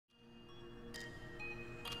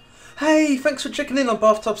Hey, thanks for checking in on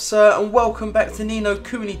Bathtub Sir, and welcome back to Ni No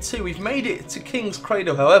Kuni 2. We've made it to King's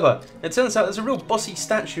Cradle, however. It turns out there's a real bossy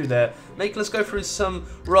statue there, making us go through some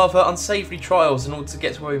rather unsavoury trials in order to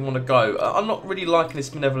get to where we want to go. I'm not really liking this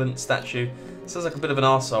benevolent statue. Sounds like a bit of an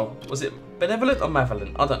arsehole. Was it benevolent or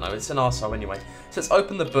malevolent? I don't know, it's an arsehole anyway. So let's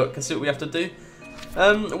open the book and see what we have to do.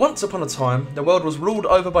 Once upon a time, the world was ruled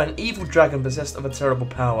over by an evil dragon possessed of a terrible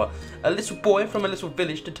power. A little boy from a little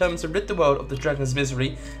village, determined to rid the world of the dragon's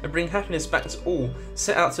misery and bring happiness back to all,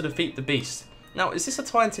 set out to defeat the beast. Now, is this a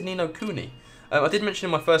tie into Ni No Kuni? I did mention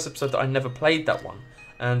in my first episode that I never played that one,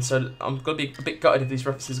 and so I'm going to be a bit gutted if these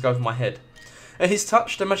references go over my head. At his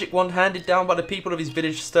touch, the magic wand handed down by the people of his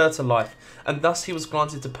village stirred to life, and thus he was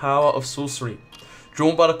granted the power of sorcery.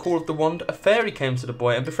 Drawn by the call of the wand, a fairy came to the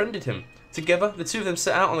boy and befriended him. Together, the two of them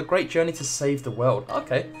set out on a great journey to save the world.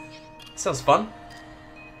 Okay, sounds fun.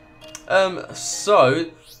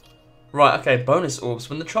 Right, okay, bonus orbs.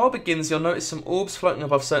 When the trial begins, you'll notice some orbs floating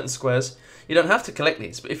above certain squares. You don't have to collect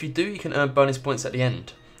these, but if you do, you can earn bonus points at the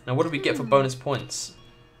end. Now, what do we get for bonus points?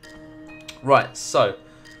 Right, so...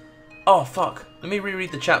 Oh, fuck. Let me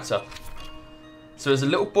reread the chapter. So there's a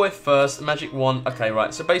little boy first, magic wand. Okay,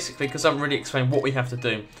 right, so basically, because I haven't really explained what we have to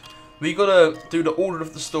do, we gotta do the order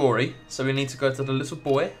of the story. So we need to go to the little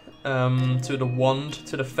boy, to the wand,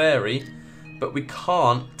 to the fairy, but we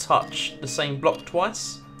can't touch the same block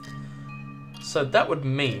twice. So that would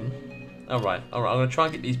mean, alright, I'm gonna try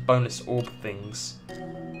and get these bonus orb things.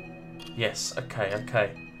 Yes,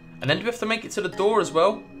 okay. And then do we have to make it to the door as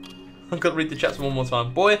well? I've got to read the chapter one more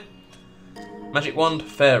time. Boy, magic wand,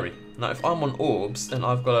 fairy. Now if I'm on orbs, then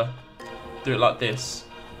I've got to do it like this.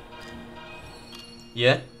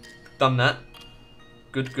 Yeah. Done that.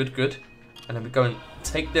 Good. And then we go and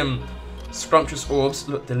take them scrumptious orbs.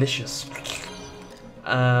 Look delicious.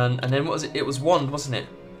 And then what was it? It was wand, wasn't it?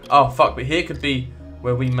 Oh fuck, but here could be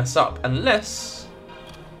where we mess up. Unless...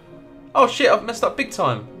 Oh shit, I've messed up big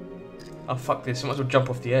time. Oh fuck this, I might as well jump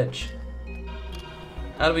off the edge.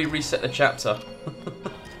 How do we reset the chapter?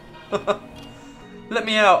 Let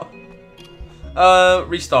me out.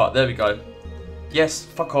 Restart, there we go. Yes,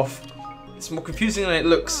 fuck off. It's more confusing than it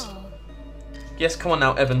looks. Yes, come on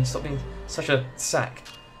now, Evan. Stop being such a sack.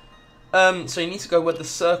 So you need to go where the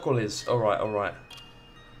circle is. Alright.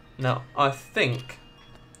 Now, I think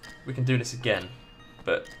we can do this again.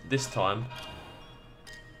 But this time...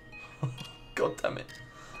 God damn it.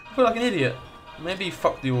 I feel like an idiot. Maybe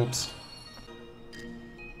fuck the orbs.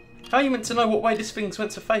 How are you meant to know what way this thing's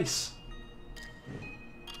meant to face?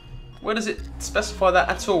 Where does it specify that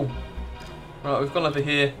at all? Right, we've gone over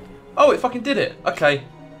here. Oh, it fucking did it. Okay.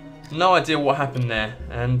 No idea what happened there,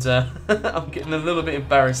 and I'm getting a little bit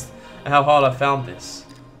embarrassed at how hard I found this.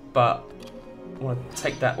 But I want to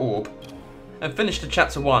take that orb and finish the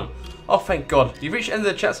chapter 1. Oh, thank God. You've reached the end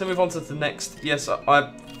of the chapter, move on to the next. Yes,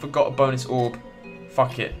 I forgot a bonus orb.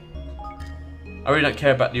 Fuck it. I really don't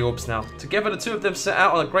care about the orbs now. Together, the two of them set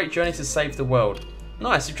out on a great journey to save the world.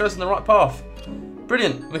 Nice, you've chosen the right path.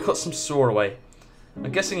 Brilliant, we've got some saw away.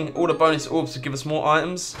 I'm guessing all the bonus orbs will give us more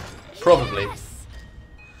items? Probably.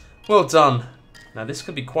 Well done. Now this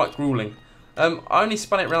could be quite grueling. I only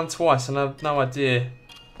spun it around twice and I have no idea.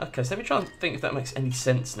 Okay, so let me try and think if that makes any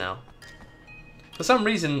sense now. For some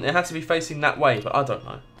reason it had to be facing that way, but I don't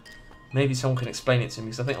know. Maybe someone can explain it to me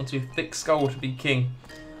because I think I'm too thick-skulled to be king.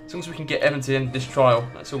 As long as we can get Evan to the end of this trial,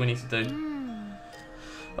 that's all we need to do.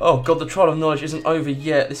 Oh god, the trial of knowledge isn't over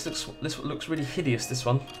yet. This looks really hideous, this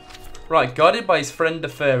one. Right, guided by his friend the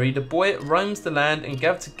fairy, the boy roams the land and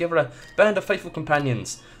gathered together a band of faithful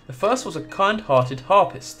companions. The first was a kind-hearted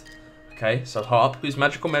harpist. Okay, so harp, whose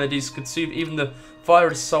magical melodies could soothe even the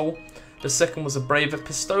fiery soul. The second was a brave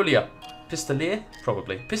pistolier. Pistolier?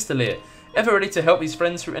 Probably. Pistolier. Ever ready to help his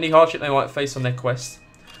friends through any hardship they might face on their quest.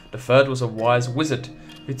 The third was a wise wizard,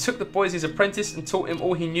 who took the boy as his apprentice and taught him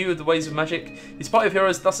all he knew of the ways of magic. His party of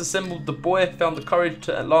heroes thus assembled, the boy found the courage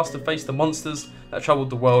to at last to face the monsters that troubled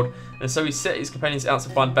the world, and so he set his companions out to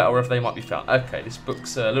find battle wherever they might be found. Okay, this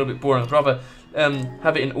book's a little bit boring. I'd rather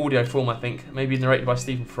have it in audio form, I think. Maybe narrated by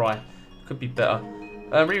Stephen Fry. Could be better.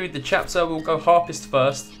 Reread the chapter. We'll go harpist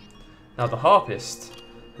first. Now the harpist,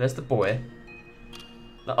 there's the boy.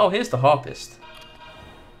 Now, oh, here's the harpist.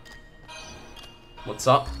 What's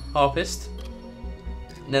up, harpist?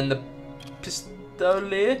 And then the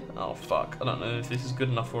pistolier. Oh fuck, I don't know if this is good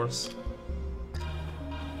enough for us.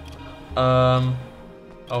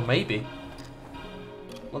 Oh maybe.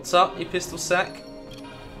 What's up, you pistol sack?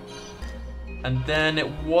 And then it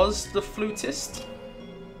was the flutist.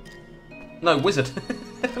 No, wizard.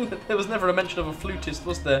 There was never a mention of a flutist,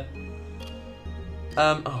 was there?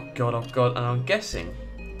 Oh god, and I'm guessing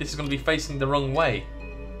this is going to be facing the wrong way.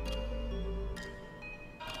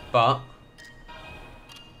 But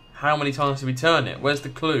how many times do we turn it? Where's the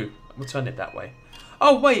clue? We'll turn it that way.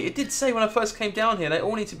 Oh wait, it did say when I first came down here they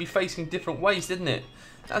all need to be facing different ways, didn't it?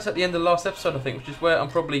 That's at the end of the last episode, I think, which is where I'm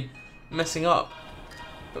probably messing up.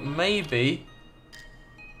 But maybe...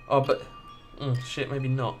 Oh, but... shit, maybe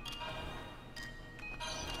not.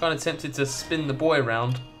 Kind of tempted to spin the boy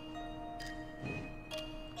around.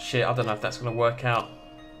 Shit, I don't know if that's going to work out.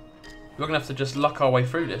 We're going to have to just luck our way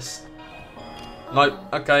through this. Nope,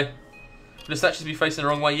 okay. Will this actually be facing the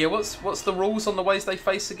wrong way? Yeah, what's the rules on the ways they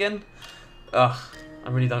face again? Ugh, I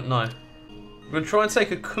really don't know. I'm going to try and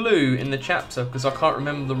take a clue in the chapter because I can't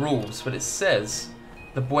remember the rules, but it says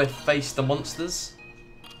the boy faced the monsters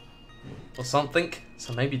or something,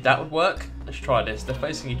 so maybe that would work. Let's try this. They're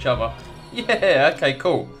facing each other. Yeah, okay,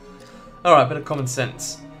 cool. Alright, bit of common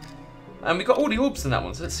sense. And we got all the orbs in that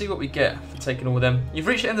one, so let's see what we get for taking all of them. You've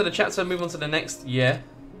reached the end of the chapter, move on to the next. Yeah,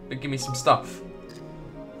 but give me some stuff.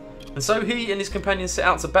 And so he and his companions set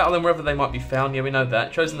out to battle them wherever they might be found. Yeah, we know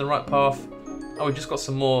that. Chosen the right path. Oh, we just got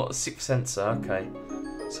some more sixth sensor. Okay.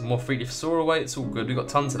 Some more 3D Thesaurus away. It's all good. We got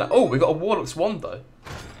tons of that. Oh, we got a Warlock's Wand, though.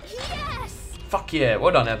 Yes! Fuck yeah.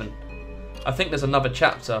 Well done, Evan. I think there's another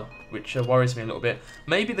chapter, which worries me a little bit.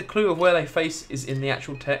 Maybe the clue of where they face is in the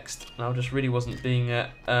actual text. And I just really wasn't being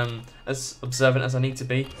as observant as I need to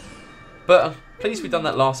be. But I'm pleased we've done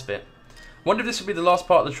that last bit. Wonder if this will be the last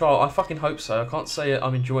part of the trial. I fucking hope so. I can't say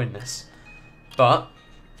I'm enjoying this. But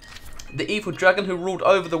the evil dragon who ruled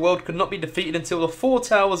over the world could not be defeated until the 4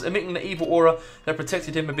 towers emitting the evil aura that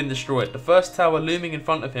protected him had been destroyed. The first tower looming in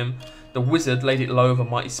front of him, the wizard laid it low with a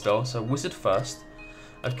mighty spell. So wizard first.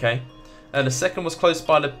 Okay. The second was close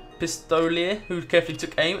by the pistolier who carefully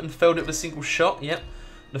took aim and felled it with a single shot. Yep.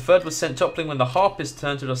 The third was sent toppling when the harpist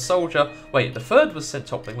turned to the soldier. Wait, the third was sent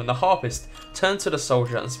toppling when the harpist turned to the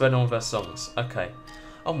soldier and sped on with her songs. Okay.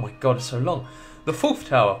 Oh my god, it's so long. The fourth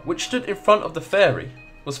tower, which stood in front of the fairy,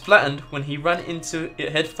 was flattened when he ran into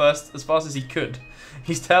it head first as fast as he could.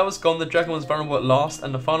 His tower was gone, the dragon was vulnerable at last,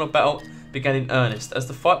 and the final battle began in earnest. As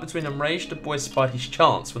the fight between them raged, the boy spied his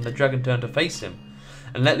chance when the dragon turned to face him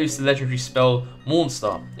and let loose the legendary spell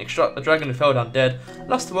Mornstar. It struck the dragon who fell down dead.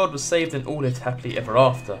 Thus the world was saved and all lived happily ever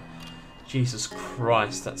after. Jesus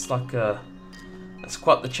Christ, that's like that's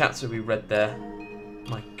quite the chapter we read there.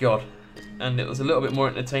 My god. And it was a little bit more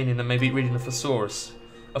entertaining than maybe reading the Thesaurus.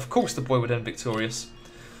 Of course the boy would end victorious.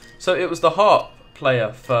 So it was the harp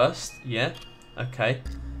player first, yeah, okay.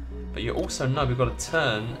 But you also know we've got to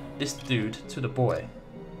turn this dude to the boy.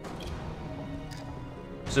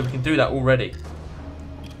 So we can do that already.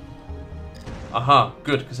 Aha,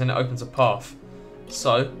 good, because then it opens a path.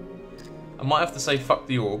 So, I might have to say fuck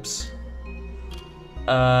the orbs.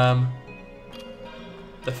 The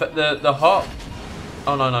harp...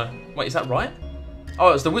 Oh, no. Wait, is that right? Oh,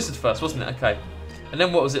 it was the wizard first, wasn't it? Okay. And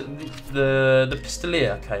then what was it? The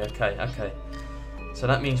pistolier. Okay. So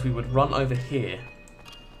that means we would run over here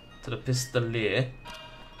to the pistolier,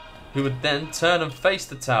 who would then turn and face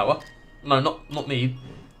the tower. No, not me.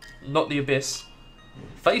 Not the abyss.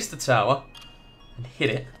 Face the tower. And hit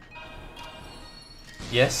it.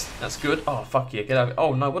 Yes, that's good. Oh, fuck yeah, get out of it.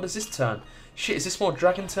 Oh, no, what does this turn? Shit, is this more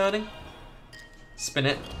dragon turning? Spin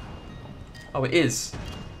it. Oh, it is.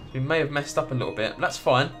 We may have messed up a little bit, but that's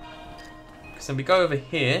fine. Because then we go over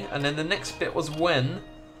here, and then the next bit was when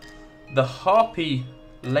the harpy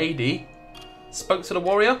lady spoke to the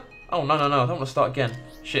warrior. Oh, no, I don't want to start again.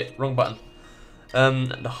 Shit, wrong button.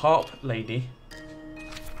 The harp lady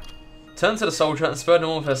turned to the soldier and spurred him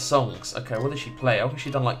on with her songs. Okay, what did she play? I think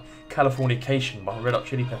she done like Californication by Red Hot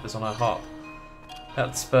Chili Peppers on her harp. That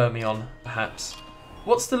would spur me on, perhaps.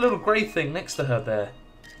 What's the little grey thing next to her there?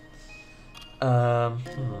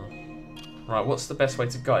 Right, what's the best way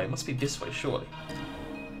to go? It must be this way, surely.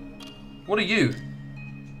 What are you?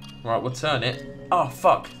 Right, we'll turn it. Oh,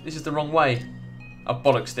 fuck. This is the wrong way. I've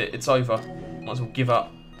bollocksed it. It's over. Might as well give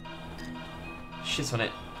up. Shit on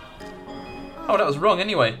it. Oh, that was wrong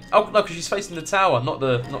anyway. Oh, no, because she's facing the tower, not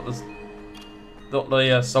the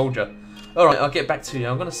soldier. Alright, I'll get back to you.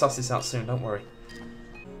 I'm going to suss this out soon, don't worry.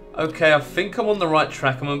 Okay, I think I'm on the right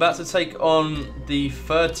track. I'm about to take on the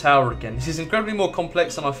third tower again. This is incredibly more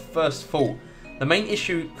complex than I first thought. The main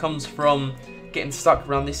issue comes from getting stuck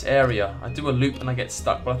around this area. I do a loop and I get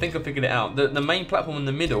stuck, but I think I figured it out. The main platform in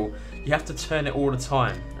the middle, you have to turn it all the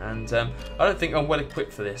time. And I don't think I'm well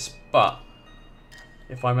equipped for this, but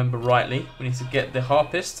if I remember rightly, we need to get the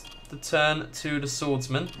harpist to turn to the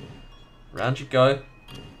swordsman. Round you go.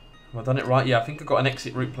 Have I done it right? Yeah, I think I've got an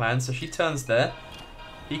exit route plan. So she turns there.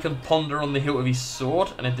 He can ponder on the hilt of his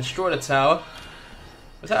sword and then destroy the tower.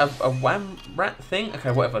 Was that a wham rat thing?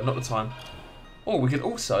 Okay, whatever, not the time. Or we could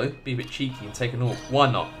also be a bit cheeky and take an orb. Why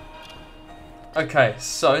not? Okay,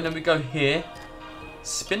 so then we go here.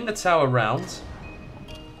 Spin the tower round.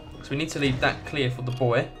 So we need to leave that clear for the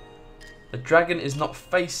boy. The dragon is not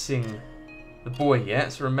facing the boy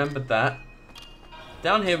yet, so remember that.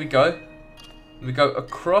 Down here we go. We go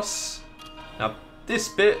across. Now this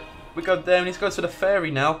bit, we go there. We need to go to the fairy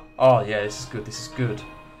now. Oh yeah, this is good. This is good.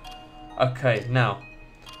 Okay, now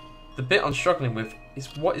the bit I'm struggling with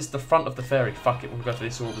is what is the front of the fairy? Fuck it, we'll go for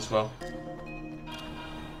this orb as well.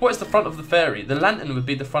 What is the front of the fairy? The lantern would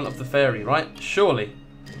be the front of the fairy, right? Surely.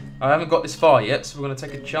 I haven't got this far yet, so we're going to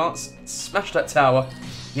take a chance. Smash that tower.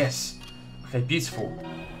 Yes. Okay, beautiful.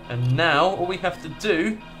 And now, all we have to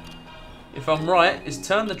do, if I'm right, is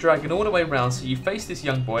turn the dragon all the way around so you face this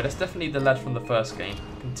young boy. That's definitely the lad from the first game.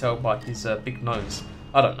 You can tell by his big nose.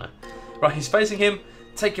 I don't know. Right, he's facing him.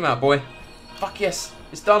 Take him out, boy. Fuck yes.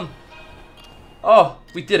 It's done. Oh,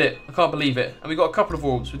 we did it. I can't believe it. And we got a couple of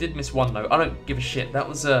orbs. We did miss one, though. I don't give a shit. That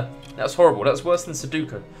was horrible. That was worse than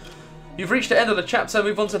Sudoku. You've reached the end of the chapter.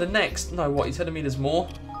 Move on to the next. No, what? You're telling me there's more?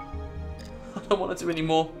 I don't want to do any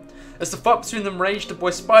more. As the fight between them raged, the boy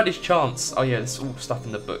spied his chance. Oh, yeah, there's all stuff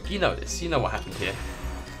in the book. You know this. You know what happened here.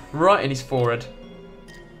 Right in his forehead.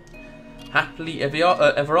 Happily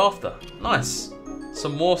ever after. Nice.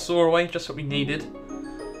 Some more saw away. Just what we needed.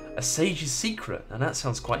 A sage's secret. Now, that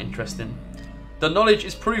sounds quite interesting. The knowledge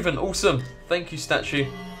is proven. Awesome. Thank you, statue.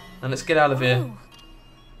 Now let's get out of here.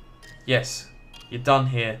 Yes, you're done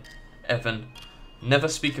here, Evan. Never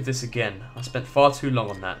speak of this again. I spent far too long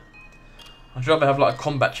on that. I'd rather have like a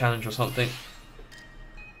combat challenge or something.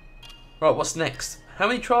 Right, what's next? How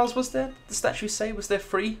many trials was there? Did the statue say? Was there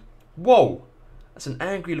 3? Whoa. That's an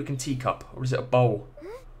angry looking teacup. Or is it a bowl?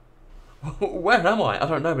 Where am I? I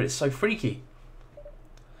don't know, but it's so freaky.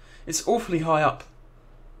 It's awfully high up.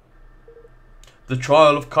 The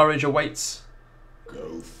trial of courage awaits.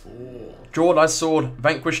 Go forth. Draw thy sword,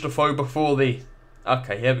 vanquish the foe before thee.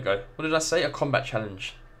 Okay, here we go. What did I say? A combat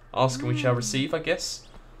challenge. Ask and we shall receive, I guess.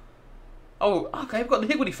 Oh, okay, we've got the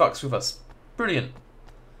Higgity Fucks with us. Brilliant.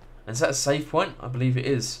 And is that a save point? I believe it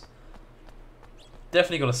is.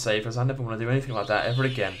 Definitely got to save, because I never want to do anything like that ever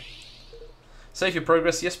again. Save your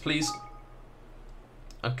progress, yes please.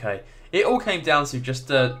 Okay. It all came down to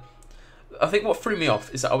just I think what threw me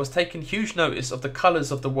off is that I was taking huge notice of the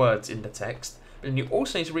colours of the words in the text, and you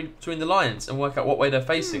also need to read between the lines and work out what way they're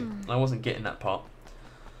facing. I wasn't getting that part.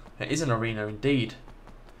 It is an arena indeed.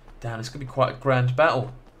 Damn, it's going to be quite a grand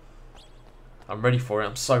battle. I'm ready for it,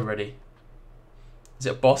 I'm so ready. Is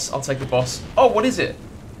it a boss? I'll take the boss. Oh, what is it?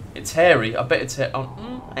 It's hairy, I bet it's hair.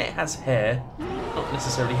 Oh, it has hair. Not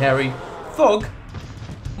necessarily hairy. Fog?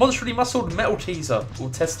 Monstrally muscled metal teaser, or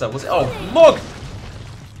tester, was it? Oh, Mog!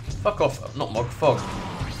 Fuck off. Not Mog, Fog.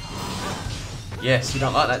 Yes, you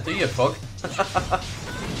don't like that, do you, Fog?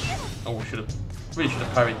 Oh, really should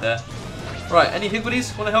have parried there. Right, any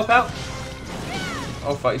Higgledies want to help out?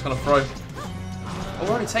 Oh, fuck, he's going to throw. Oh,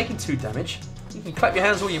 we're only taking 2 damage. You can clap your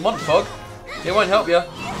hands all you want, Fog. It won't help you.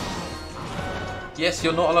 Yes,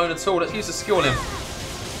 you're not alone at all. Let's use the skill on him.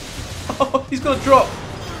 Oh, he's going to drop.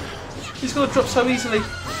 He's going to drop so easily.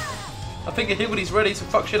 I think a Higgledy's ready to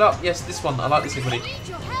fuck shit up. Yes, this one. I like this Higgledy.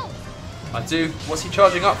 I do. What's he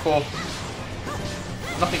charging up for?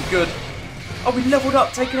 Nothing good. Oh, we leveled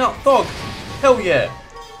up, taking out Fog. Hell yeah.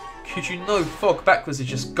 Could you know Fog backwards has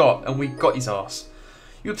just got, and we got his ass.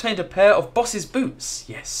 You obtained a pair of boss's boots.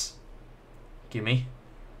 Yes. Gimme.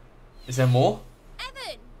 Is there more?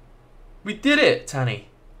 Evan. We did it, Tanny.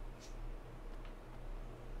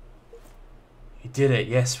 You did it.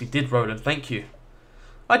 Yes, we did, Roland. Thank you.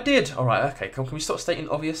 I did. Alright, okay. Can we stop stating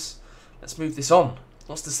obvious? Let's move this on.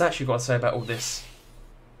 What's the statue got to say about all this?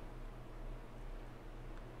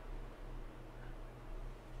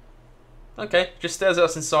 Okay, just stares at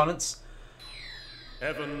us in silence.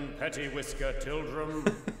 Evan Petty Whisker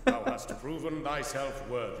Tildrum, thou hast proven thyself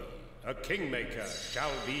worthy. A Kingmaker shall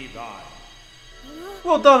be thine.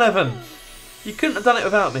 Well done, Evan. You couldn't have done it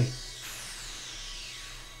without me.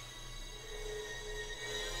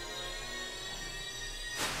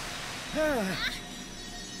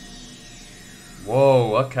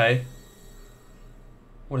 Whoa, okay.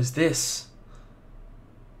 What is this?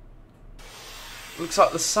 Looks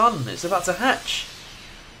like the sun. It's about to hatch.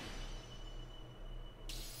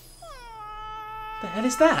 The hell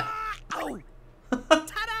is that?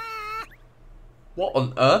 What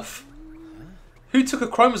on earth? Who took a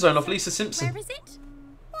chromosome off Lisa Simpson? Where is it?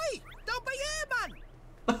 Wait, don't be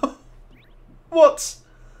here, man! What?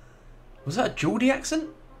 Was that a Geordie accent?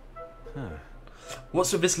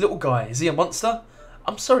 What's with this little guy? Is he a monster?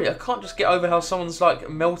 I'm sorry, I can't just get over how someone's like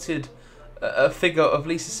melted a figure of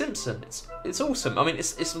Lisa Simpson. It's awesome. I mean,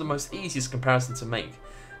 it's the most easiest comparison to make.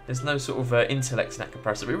 There's no sort of intellect in that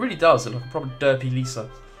comparison, but it really does look like a proper derpy Lisa.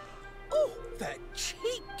 Oh, the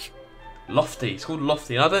cheek! Lofty. It's called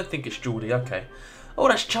Lofty, and I don't think it's Geordie. Okay. Oh,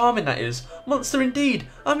 that's charming, that is. Monster indeed.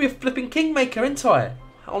 I'm your flipping Kingmaker, ain't I?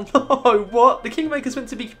 Oh no, what? The Kingmaker's meant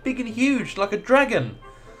to be big and huge, like a dragon.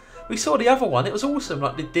 We saw the other one. It was awesome,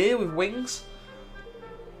 like the deer with wings.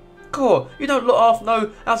 God, you don't look half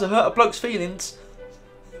know how to hurt a bloke's feelings.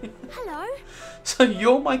 Hello. So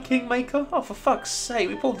you're my Kingmaker? Oh, for fuck's sake,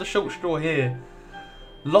 we pulled the short straw here.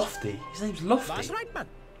 Lofty. His name's Lofty. That's right, man.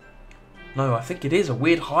 No, I think it is a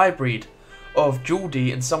weird hybrid of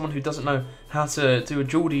Geordie and someone who doesn't know how to do a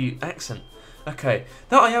Geordie accent. Okay,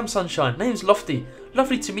 that I am, Sunshine. Name's Lofty.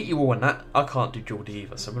 Lovely to meet you all and that. I can't do Geordie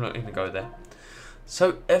either, so we're not going to go there.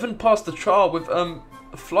 So, Evan passed the trial with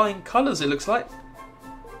flying colours, it looks like.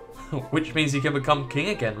 Which means he can become king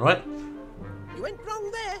again, right? You went wrong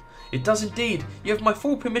there. It does indeed. You have my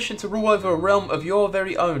full permission to rule over a realm of your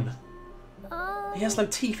very own. He has no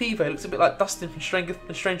teeth either. He looks a bit like Dustin from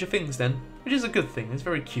Stranger Things then, which is a good thing. It's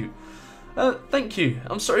very cute. Thank you.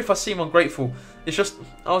 I'm sorry if I seem ungrateful. It's just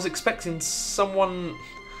I was expecting someone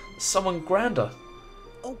grander.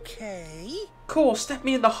 Okay. Cool, stab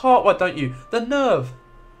me in the heart, why don't you? The nerve.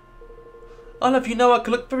 I'll have you know I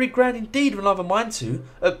can look very grand indeed when I've a mind to.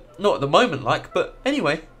 Not at the moment, like, but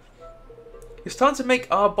anyway. It's time to make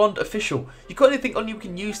our bond official. You got anything on you we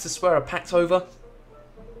can use to swear a pact over?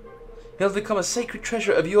 He'll become a sacred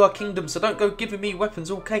treasure of your kingdom, so don't go giving me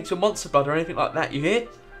weapons all cakes with monster blood or anything like that, you hear?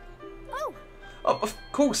 Oh. Oh, of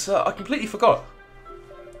course, I completely forgot.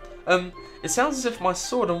 It sounds as if my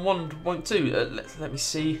sword and wand won't do. Let me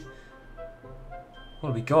see. What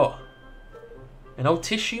have we got? An old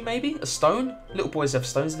tissue, maybe? A stone? Little boys have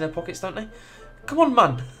stones in their pockets, don't they? Come on,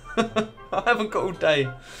 man. I haven't got all day.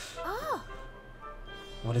 Ah.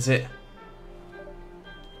 What is it?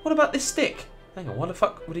 What about this stick? Hang on, what the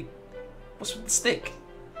fuck would he... What's with the stick?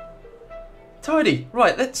 Tidy.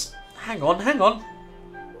 Right, let's... Hang on.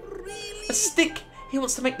 Really? A stick! He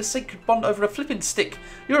wants to make the sacred bond over a flipping stick.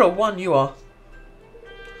 You're a one, you are.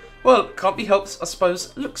 Well, can't be helped, I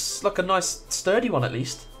suppose. Looks like a nice, sturdy one at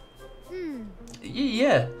least.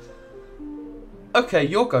 Yeah. Okay,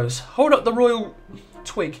 your goes. Hold up the royal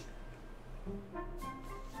twig.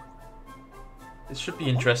 This should be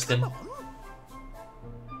interesting. Come on.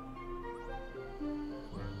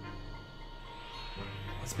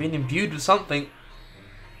 It's being imbued with something.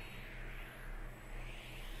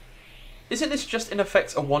 Isn't this just in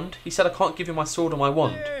effect a wand? He said I can't give you my sword or my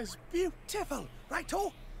wand. Yes, beautiful.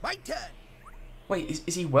 Righto, my turn. Wait,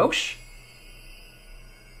 is he Welsh?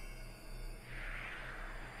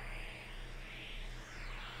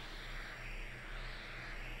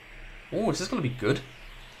 Oh, this is going to be good.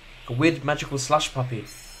 A weird magical slush puppy.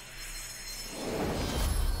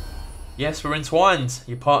 Yes, we're entwined.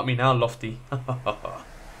 You're part of me now, Lofty. That's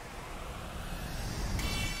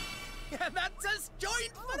us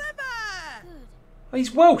joined forever. Oh,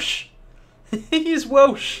 he's Welsh. He is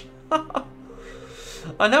Welsh.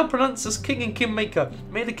 I now pronounce us King and Kingmaker.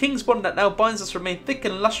 May the King's bond that now binds us remain thick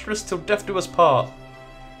and lustrous till death do us part.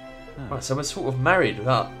 Right, so we're sort of married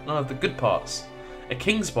without none of the good parts. A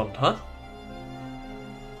King's bond, huh?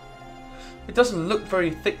 It doesn't look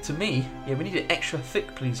very thick to me. Yeah, we need it extra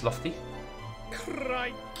thick, please, Lofty.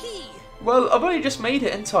 Crikey. Well, I've only just made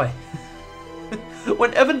it, ain't I?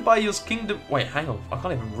 When Evan Bayou's kingdom... Wait, hang on. I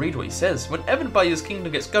can't even read what he says. When Evan Bayou's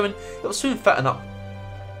kingdom gets going, it'll soon fatten up.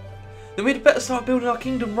 Then we'd better start building our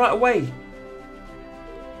kingdom right away.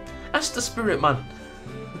 That's the spirit, man.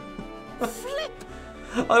 Flip.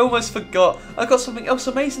 I almost forgot. I got something else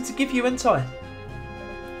amazing to give you, ain't I?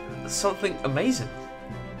 Something amazing?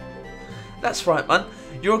 That's right, man.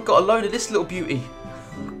 You've got a load of this little beauty.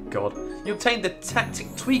 Oh, God. You obtained the tactic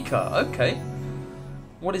tweaker. Okay.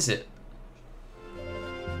 What is it?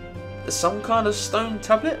 Some kind of stone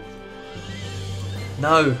tablet?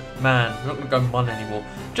 No, man. We're not going to go mun anymore.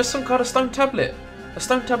 Just some kind of stone tablet. A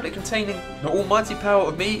stone tablet containing the almighty power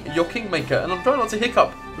of me, your Kingmaker. And I'm trying not to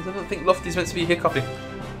hiccup, because I don't think Lofty's meant to be hiccuping.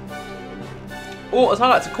 Or, as I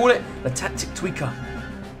like to call it, the tactic tweaker.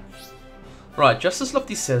 Right, just as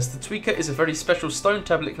Lofty says, the tweaker is a very special stone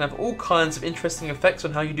tablet. It can have all kinds of interesting effects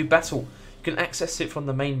on how you do battle. You can access it from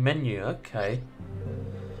the main menu. Okay.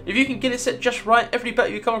 If you can get it set just right, every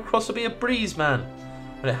battle you come across will be a breeze, man.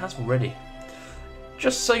 And it has already.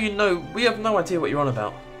 Just so you know, we have no idea what you're on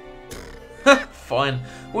about. Fine.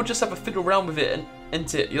 We'll just have a fiddle around with it and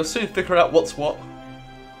enter it. You'll soon figure out what's what.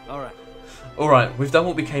 Alright. Alright, we've done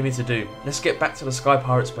what we came here to do. Let's get back to the Sky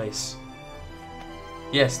Pirate's base.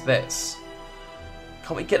 Yes, let's.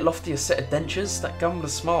 Can't we get Lofty a set of dentures? That gumless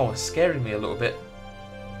smile is scaring me a little bit.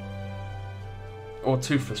 Or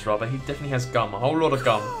toothless, rather. He definitely has gum. A whole lot of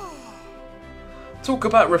gum. Talk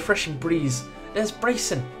about refreshing breeze. There's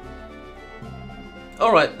Brayson.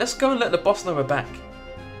 Alright, let's go and let the boss know we're back.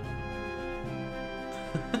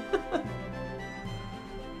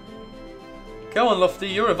 Go on, Lofty.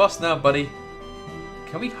 You're with us now, buddy.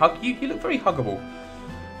 Can we hug you? You look very huggable.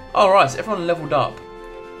 Alright, so everyone leveled up.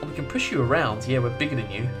 And we can push you around. Yeah, we're bigger than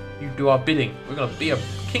you. You do our bidding. We're going to be a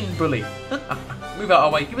king bully. Move out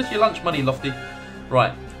our way. Give us your lunch money, Lofty.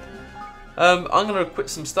 Right. I'm going to equip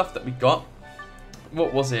some stuff that we got.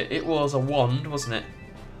 What was it? It was a wand, wasn't it?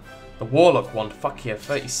 The Warlock wand. Fuck yeah,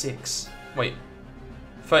 36. Wait.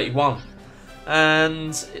 31.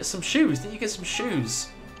 And some shoes. Didn't you get some shoes?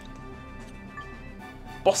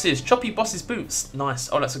 Bosses. Choppy Bosses boots. Nice.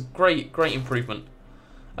 Oh, that's a great improvement.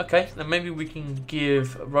 Okay, then maybe we can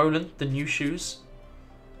give Roland the new shoes.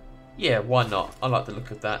 Yeah, why not? I like the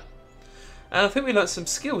look of that. And I think we learnt some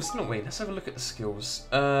skills, didn't we? Let's have a look at the skills.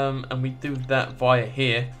 And we do that via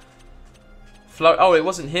here. Oh, it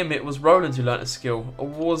wasn't him. It was Roland who learnt a skill. Or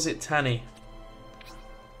was it Tanny?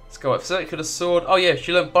 Let's go up. Circular sword. Oh yeah,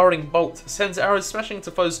 she learnt Burrowing Bolt. Sends arrows smashing into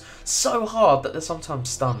foes so hard that they're sometimes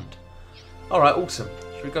stunned. Alright, awesome.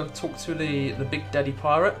 Should we go talk to the Big Daddy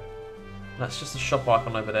Pirate? That's just a shop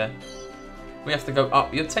icon over there. We have to go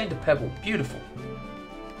up. You obtained a pebble. Beautiful.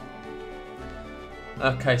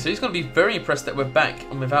 Okay, so he's going to be very impressed that we're back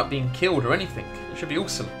and without being killed or anything. It should be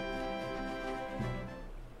awesome.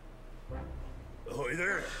 Ahoy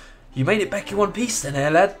there. You made it back in one piece then, eh,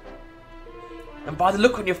 lad? And by the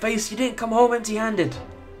look on your face, you didn't come home empty-handed.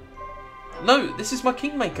 No, this is my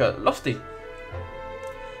Kingmaker, Lofty.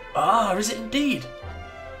 Ah, is it indeed?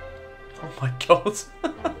 Oh my god.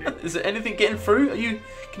 Is there anything getting through?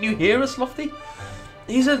 Can you hear us, Lofty?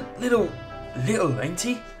 He's a little, ain't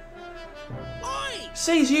he? Oi!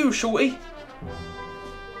 Says you, shorty.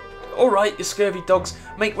 Alright, you scurvy dogs.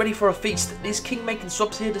 Make ready for a feast. These king-making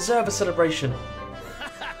swabs here deserve a celebration.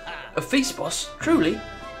 A feast, boss? Truly?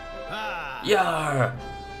 Yarr!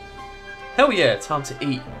 Hell yeah, time to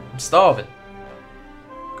eat. I'm starving.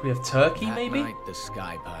 Can we have turkey, maybe? That night, the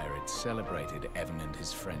Sky Pirates celebrated Evan and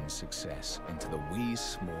his friend's success into the wee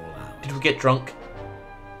small hour. Did we get drunk?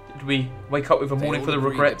 Did we wake up with a morning full of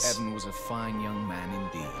regrets? That Evan was a fine young man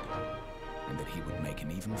indeed, and that he would make an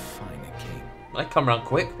even finer king. They come round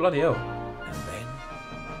quick, bloody hell. And then,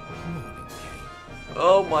 morning came.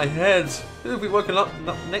 Oh, my head. Who have we woken up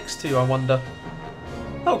next to, I wonder?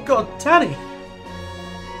 Oh, God, Tanny!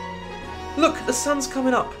 Look, the sun's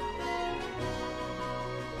coming up.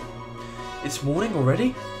 It's morning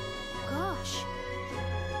already? Gosh.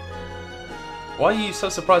 Why are you so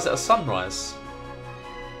surprised at a sunrise?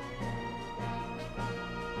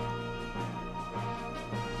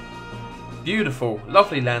 Beautiful,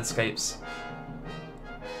 lovely landscapes.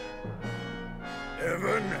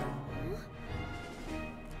 Evan?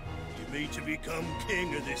 You mean to become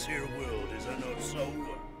king of this here world, is that not so?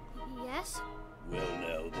 Yes? Well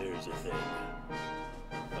now, there's a thing.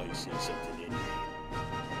 I see something in you.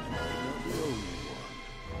 And I'm not the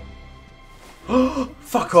only one.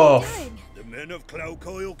 Fuck off! Doing? The men of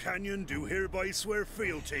Cloudcoil Canyon do hereby swear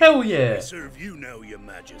fealty. Hell yeah! I serve you now, your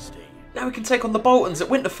majesty. Now we can take on the Boltons at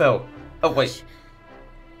Winterfell. Oh, wait.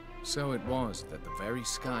 So it was that the very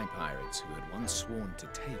Sky Pirates who had once sworn to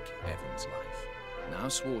take Evan's life now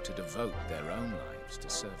swore to devote their own lives to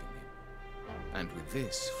serving him. And with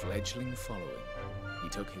this fledgling following, he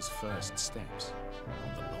took his first steps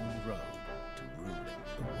on the long road to ruling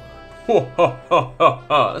the world. Ho, ho, ho, ho,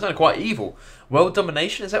 ho. That sounded quite evil. World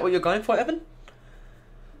domination? Is that what you're going for, Evan?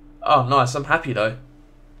 Oh, nice. I'm happy, though.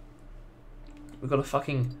 We've got a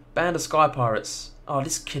fucking band of Sky Pirates. Oh,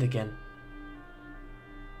 this kid again.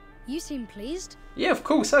 You seem pleased. Yeah, of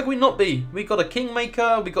course. How can we not be? We got a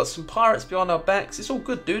Kingmaker. We got some pirates behind our backs. It's all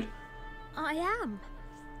good, dude. I am.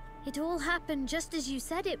 It all happened just as you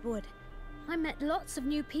said it would. I met lots of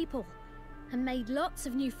new people and made lots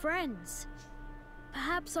of new friends.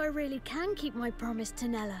 Perhaps I really can keep my promise to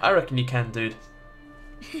Nella. I reckon you can, dude.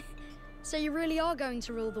 So you really are going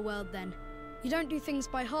to rule the world then? You don't do things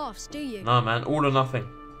by halves, do you? Nah, man. All or nothing.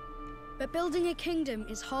 But building a kingdom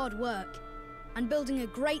is hard work. And building a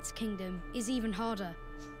great kingdom is even harder.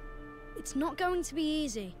 It's not going to be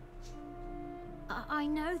easy. I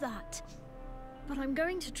know that. But I'm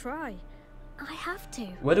going to try. I have to.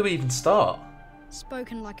 Where do we even start?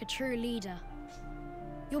 Spoken like a true leader.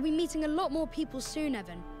 You'll be meeting a lot more people soon,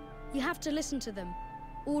 Evan. You have to listen to them.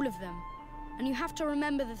 All of them. And you have to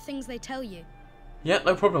remember the things they tell you. Yeah,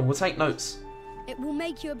 no problem. We'll take notes. It will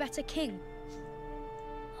make you a better king.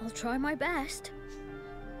 I'll try my best.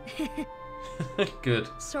 Good.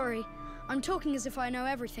 Sorry, I'm talking as if I know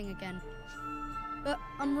everything again. But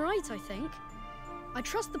I'm right, I think. I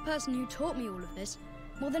trust the person who taught me all of this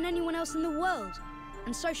more than anyone else in the world.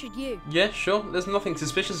 And so should you. Yeah, sure. There's nothing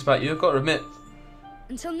suspicious about you, I've got to admit.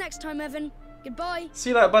 Until next time, Evan. Goodbye. See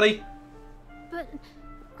you later, buddy. But...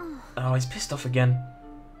 Oh, he's pissed off again.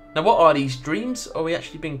 Now, what are these dreams? Are we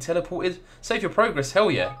actually being teleported? Save your progress,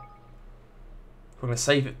 hell yeah. We're going to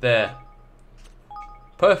save it there.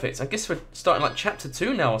 Perfect. I guess we're starting like chapter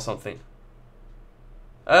 2 now or something.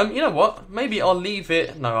 You know what? Maybe I'll leave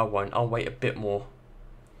it. No, I won't. I'll wait a bit more.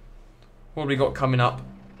 What have we got coming up?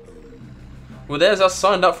 Well, there's us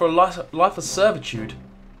signed up for a life of servitude.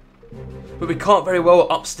 But we can't very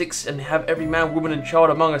well up sticks and have every man, woman and child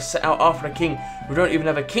among us set out after a king who don't even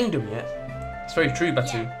have a kingdom yet. It's very true,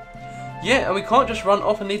 Batu. Yeah, and we can't just run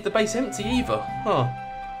off and leave the base empty either. Huh.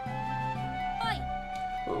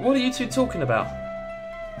 What are you two talking about?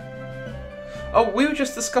 Oh, we were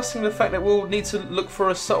just discussing the fact that we'll need to look for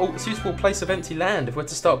a suitable place of empty land if we're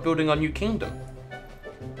to start building our new kingdom.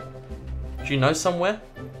 Do you know somewhere?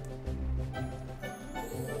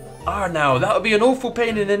 Ah, now, that would be an awful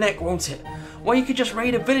pain in the neck, won't it? Well, you could just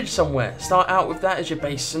raid a village somewhere. Start out with that as your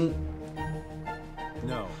base and...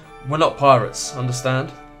 No. We're not pirates,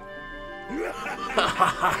 understand?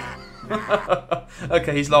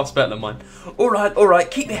 Okay, his laugh's better than mine.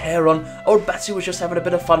 Alright, keep your hair on. Old Batu was just having a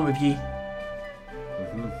bit of fun with ye.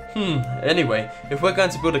 Anyway, if we're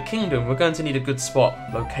going to build a kingdom, we're going to need a good spot.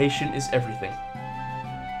 Location is everything.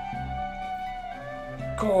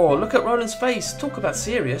 God, look at Roland's face. Talk about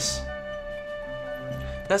serious.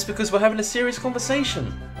 That's because we're having a serious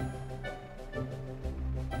conversation.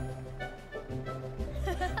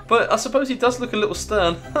 But I suppose he does look a little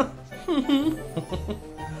stern.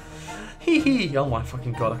 Hee hee. Oh my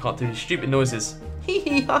fucking god, I can't do these stupid noises. Hee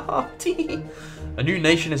hee ha ha tee. A new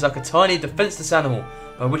nation is like a tiny defenseless animal,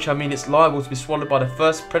 by which I mean it's liable to be swallowed by the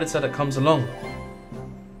first predator that comes along.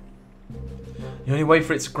 The only way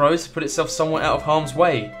for it to grow is to put itself somewhere out of harm's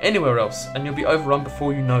way, anywhere else, and you'll be overrun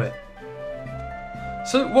before you know it.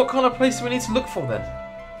 So what kind of place do we need to look for then?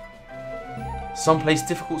 Some place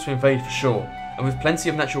difficult to invade for sure, and with plenty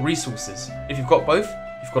of natural resources. If you've got both,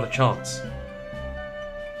 you've got a chance.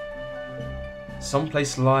 Some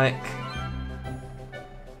place like...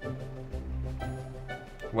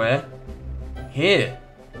 Where? Here.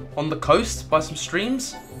 On the coast, by some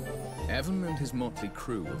streams? Evan and his motley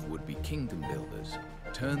crew of would-be kingdom builders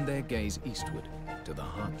turned their gaze eastward to the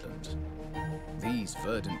heartlands. These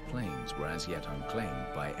verdant plains were as yet unclaimed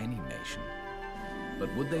by any nation.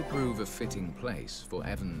 But would they prove a fitting place for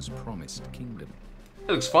Evan's promised kingdom?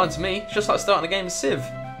 It looks fine to me. It's just like starting a game of Civ.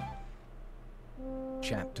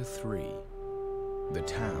 Chapter 3. The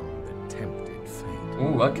Town That Tempted Fate.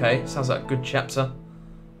 Ooh, okay. Sounds like a good chapter.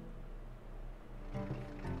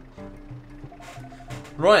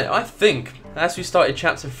 Right, I think, as we started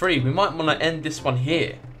chapter 3, we might want to end this one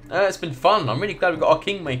here. It's been fun. I'm really glad we got our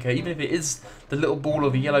Kingmaker, even if it is the little ball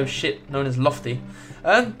of yellow shit known as Lofty.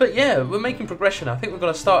 But yeah, we're making progression. I think we're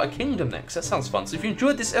going to start a kingdom next. That sounds fun. So if you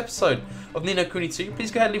enjoyed this episode of Ni No Kuni 2,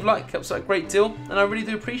 please go ahead and leave a like. It helps out a great deal, and I really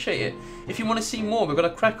do appreciate it. If you want to see more, we're going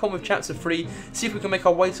to crack on with chapter 3, see if we can make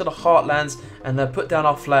our way to the Heartlands, and put down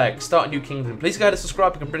our flag, start a new kingdom. Please go ahead and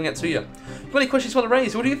subscribe. I can bring that to you. If you've got any questions you want to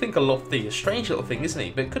raise, what do you think of Lofty? A strange little thing, isn't he?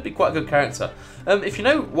 But it could be quite a good character. If you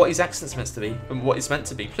know what his accent's meant to be, and what it's meant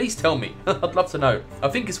to be, please tell me. I'd love to know. I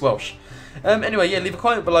think it's Welsh. Anyway, yeah, leave a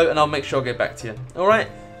comment below and I'll make sure I get back to you. Alright,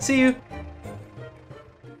 see you.